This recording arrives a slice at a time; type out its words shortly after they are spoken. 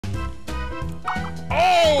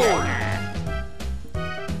Oh!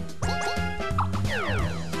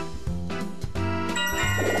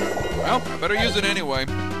 Well, I better use it anyway.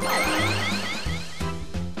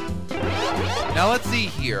 Now let's see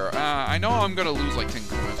here. I know I'm gonna lose like 10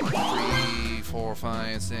 coins. 3, 4,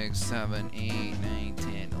 5, 6, 7, 8, 9,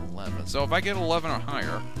 10, 11. So if I get 11 or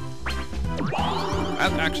higher,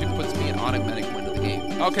 that actually puts me in automatic win of the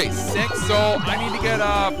game. Okay, 6, so I need to get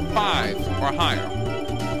 5 or higher.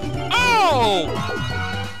 Oh!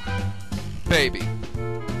 Baby.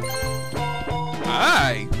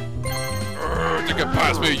 Hi! To get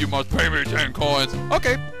past me, you must pay me 10 coins.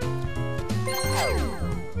 Okay.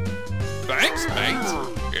 Thanks, mate.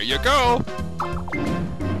 Here you go.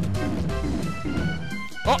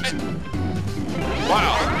 Oh,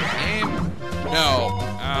 wow. Game. No.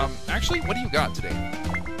 Actually, what do you got today?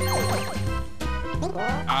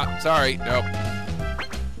 Sorry. Nope.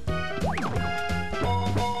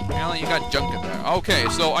 Apparently, you got junk in there. Okay,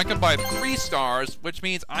 so I can buy 3 stars, which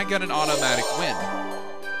means I get an automatic win.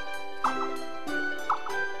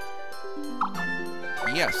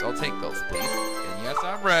 Yes, I'll take those, please. And yes,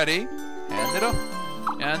 I'm ready. Hand it up.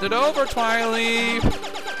 Hand it over, Twilight.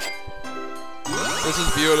 This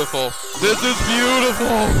is beautiful. This is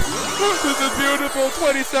beautiful. This is beautiful.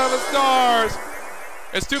 27 stars.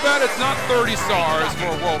 It's too bad it's not 30 stars for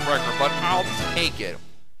a world record, but I'll take it.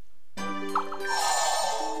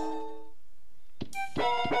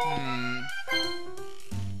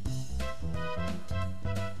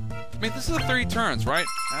 I mean, this is 3 turns, right?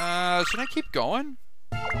 Should I keep going?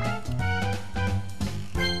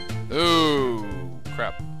 Ooh,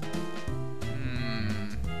 crap.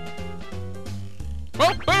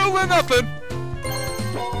 Well, better than nothing.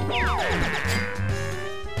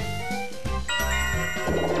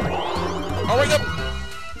 Oh, wait up.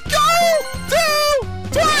 Go to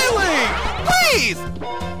Twilight, please.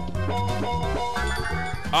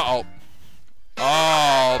 Uh-oh.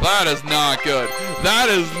 Oh, that is not good. That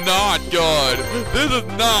is not good. This is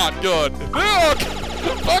not good.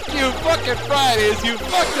 Fuck you fucking Fridays. You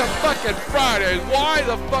fucked up fucking Fridays. Why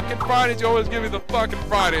the fucking Fridays you always give me the fucking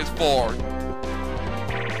Fridays for?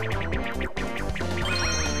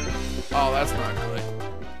 Oh, that's not good.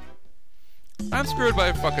 I'm screwed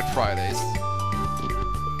by fucking Fridays.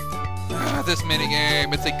 This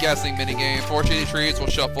minigame, it's a guessing minigame. Fortune trees will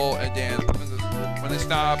shuffle and dance. When they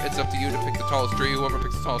stop, it's up to you to pick the tallest tree. Whoever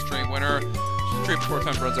picks the tallest tree, winner. Tree before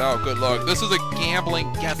time runs out. Good luck. This is a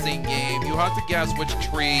gambling guessing game. You have to guess which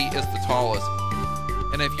tree is the tallest.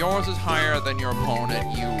 And if yours is higher than your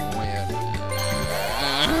opponent, you win.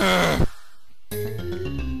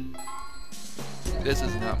 This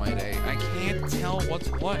is not my day. I can't tell what's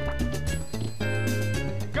what.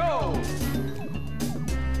 Go!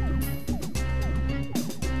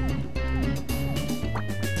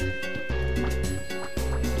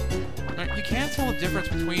 You can't tell the difference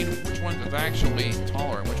between which one is actually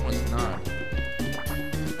taller and which one's not.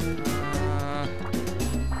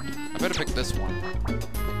 I better pick this one.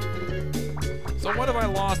 So what if I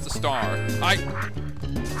lost a star?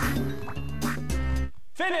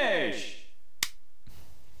 Finish!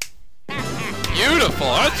 Beautiful!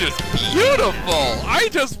 That's just beautiful! I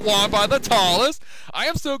just won by the tallest! I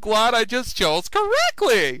am so glad I just chose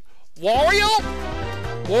correctly! Wario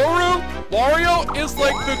is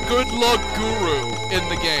like the good luck guru in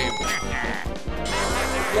the game.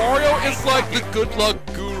 Wario is like the good luck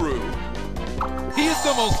guru. He is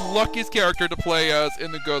the most luckiest character to play as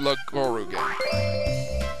in the good luck guru game.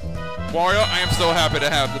 Wario, I am so happy to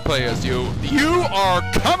have to play as you. You are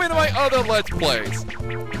coming to my other Let's Plays.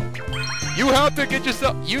 You have to get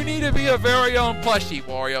yourself, you need to be a very own plushie,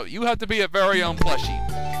 Wario. You have to be a very own plushie.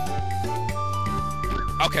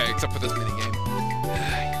 Okay, except for this minigame.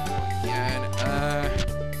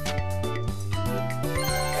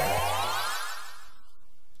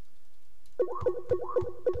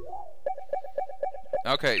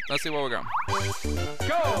 Okay, let's see where we're going.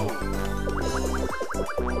 Go!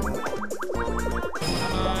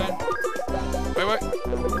 Wait.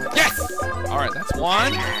 Yes! Alright, that's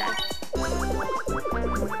one.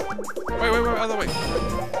 Wait, other way.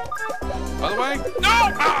 Other way? No!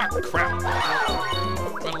 Ah, crap.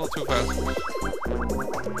 Went a little too fast.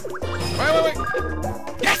 Wait.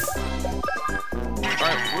 Yes!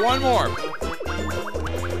 Alright, one more.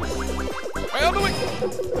 Wait, other way.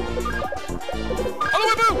 Other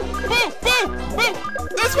way, boo!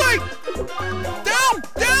 This way! Down!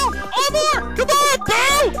 All more! Come on,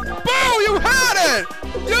 Boo! Boo, you had it!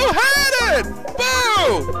 Boo!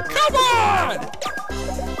 Come on!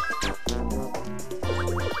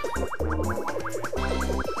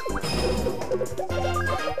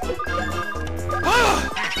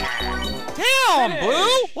 Damn,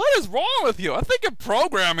 Boo! What is wrong with you? I think your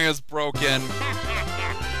programming is broken.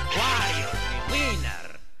 Wario, the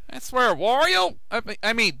winner. I swear, Wario?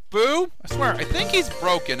 I mean, Boo? I swear, I think he's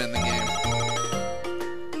broken in the game.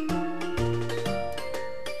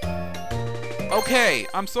 Okay,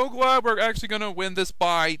 I'm so glad we're actually gonna win this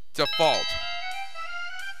by default.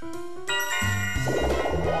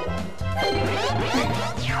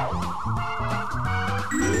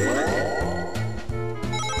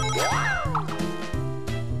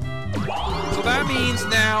 So that means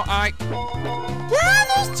now where are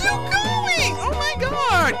those two going? Oh my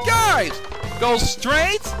god! Guys! Go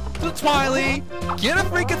straight to Twilight, get a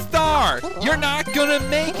freaking star! You're not gonna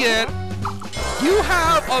make it! You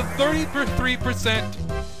have a 33%...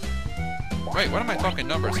 Wait, what am I talking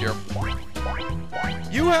numbers here?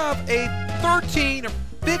 You have a 13 or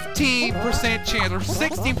 15% chance, or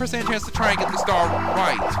 16% chance to try and get the star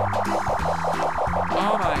right.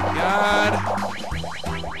 Oh my god.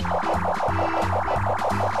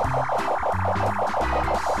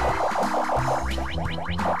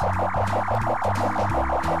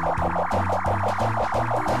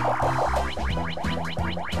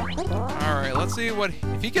 Alright, let's see what...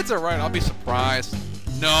 If he gets it right, I'll be surprised.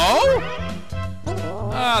 No?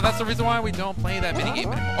 Ah, that's the reason why we don't play that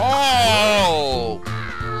minigame anymore. Oh!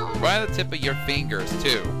 Right at the tip of your fingers,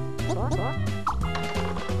 too.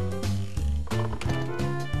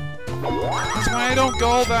 That's why I don't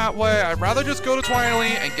go that way. I'd rather just go to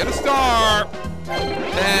Twilight and get a star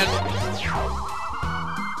than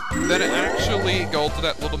actually go to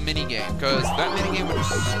that little minigame. Because that minigame would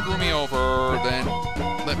just screw me over, then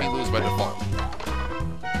let me lose by default.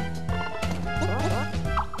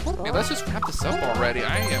 Okay, let's just wrap this up already.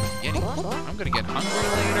 I'm gonna get hungry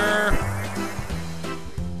later.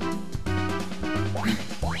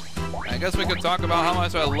 I guess we could talk about how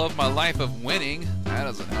much I love my life of winning. That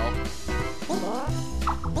doesn't help.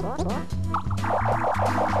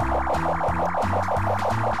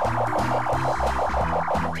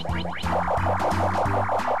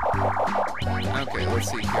 Okay,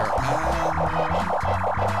 let's see here.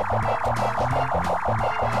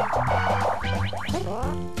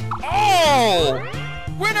 Oh!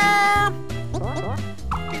 Winner!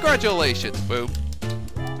 Congratulations, Boo.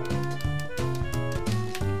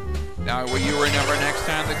 Now, will you remember next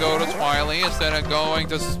time to go to Twilight instead of going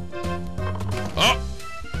to...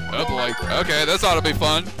 Oh boy. Okay, this ought to be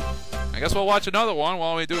fun. I guess we'll watch another one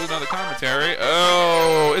while we do another commentary.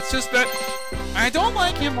 Oh, it's just that I don't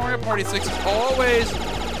like in Mario Party 6 always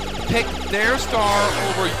pick their star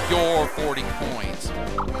over your 40 coins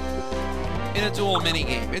in a dual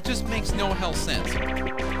minigame. It just makes no hell sense.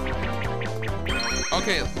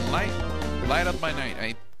 Okay, light up my night.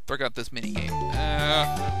 I forgot this minigame.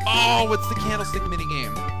 Oh, it's the candlestick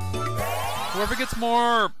minigame. Whoever gets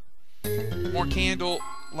more candle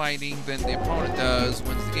lighting than the opponent does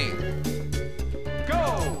wins the game.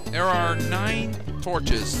 Go! There are 9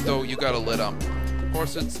 torches, so you gotta lit them. Of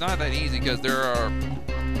course, it's not that easy because they're all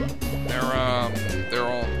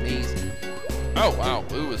amazing. Oh wow,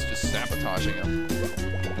 Boo is just sabotaging him.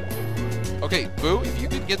 Okay, Boo, if you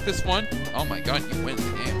can get this one, oh my god, you win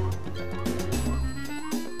the game.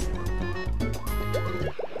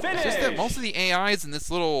 It's just that most of the AIs in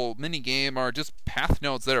this little mini game are just path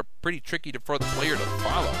nodes that are pretty tricky for the player to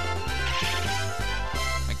follow.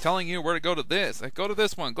 Like telling you where to go to this. Like, go to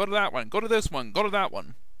this one, go to that one, go to this one, go to that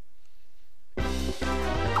one.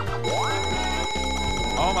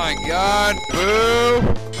 Oh my god, Boo!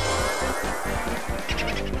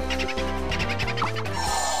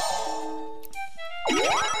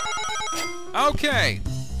 Okay.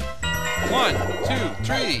 1, 2,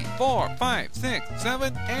 3, 4, 5, 6,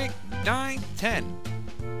 7, 8, 9, 10.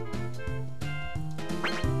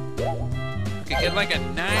 Okay, get like a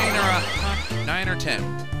 9 or 10.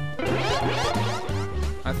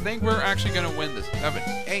 I think we're actually gonna win this. 7,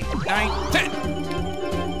 8, 9, 10.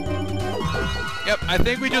 Yep, I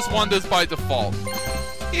think we just won this by default.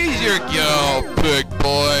 Here's your go, big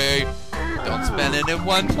boy. Don't spend it in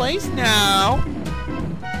one place now.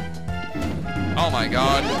 Oh my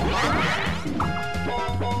god.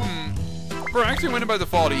 If we're actually winning by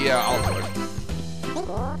default, yeah, I'll do it.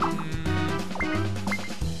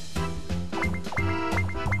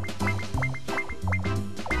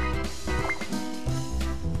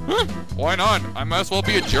 Why not? I might as well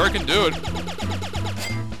be a jerk and do it.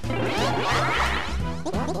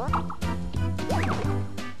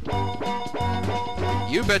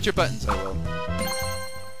 You bet your buttons I will.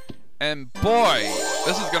 And boy,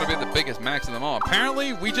 this is gonna be the biggest max of them all.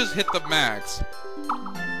 Apparently, we just hit the max.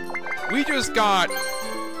 We just got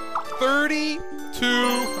 32,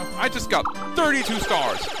 I just got 32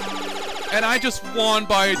 stars. And I just won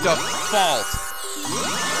by default.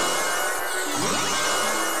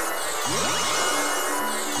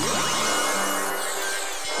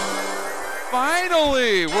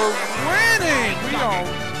 Finally, we're winning. We are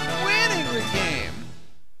winning the game.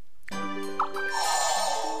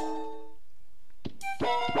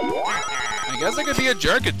 I guess I could be a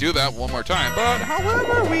jerk and do that one more time, but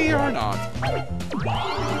however, we are not. I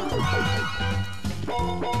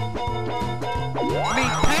mean,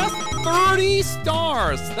 past 30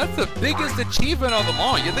 stars. That's the biggest achievement of them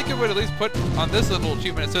all. You'd think it would at least put on this little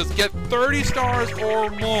achievement. It says get 30 stars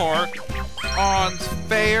or more on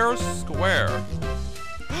Faire Square.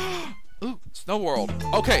 Ooh, Snow World.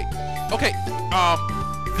 Okay.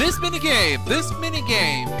 This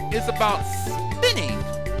minigame is about spinning.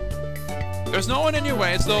 There's no one in your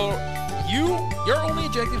way, so your only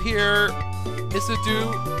objective here is to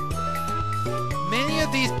do many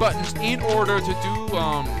of these buttons in order to do,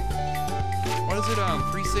 what is it,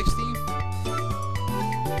 360?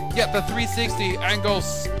 Yeah, the 360, and go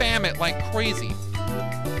spam it like crazy.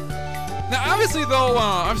 Now, obviously, though,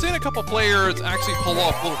 I've seen a couple players actually pull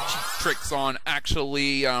off little cheap tricks on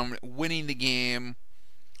actually winning the game,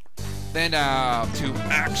 then to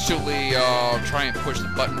actually try and push the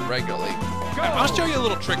button regularly. I'll show you a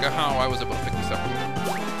little trick of how I was able to pick this up.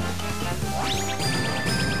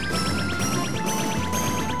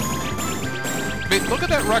 But look at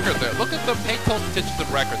that record there. Look at the pay close attention to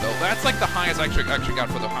the record, though. That's like the highest I actually got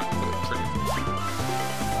for the trick.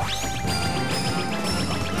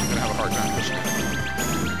 I'm gonna have a hard time pushing it.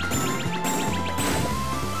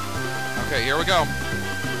 Okay, here we go.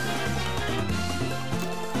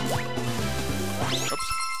 Oops.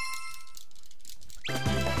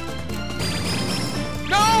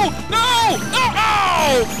 No!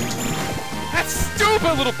 Oh! That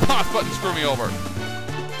stupid little pause button screwed me over.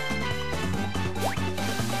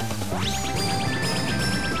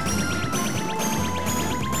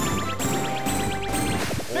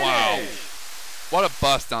 Wow. What a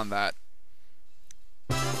bust on that.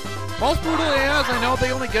 Most brutal AIs I know,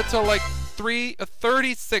 they only get to like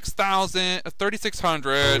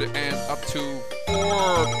 3,600 and up to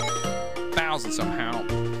 4,000 somehow.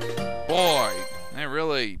 Boy, they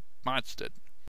really botched it.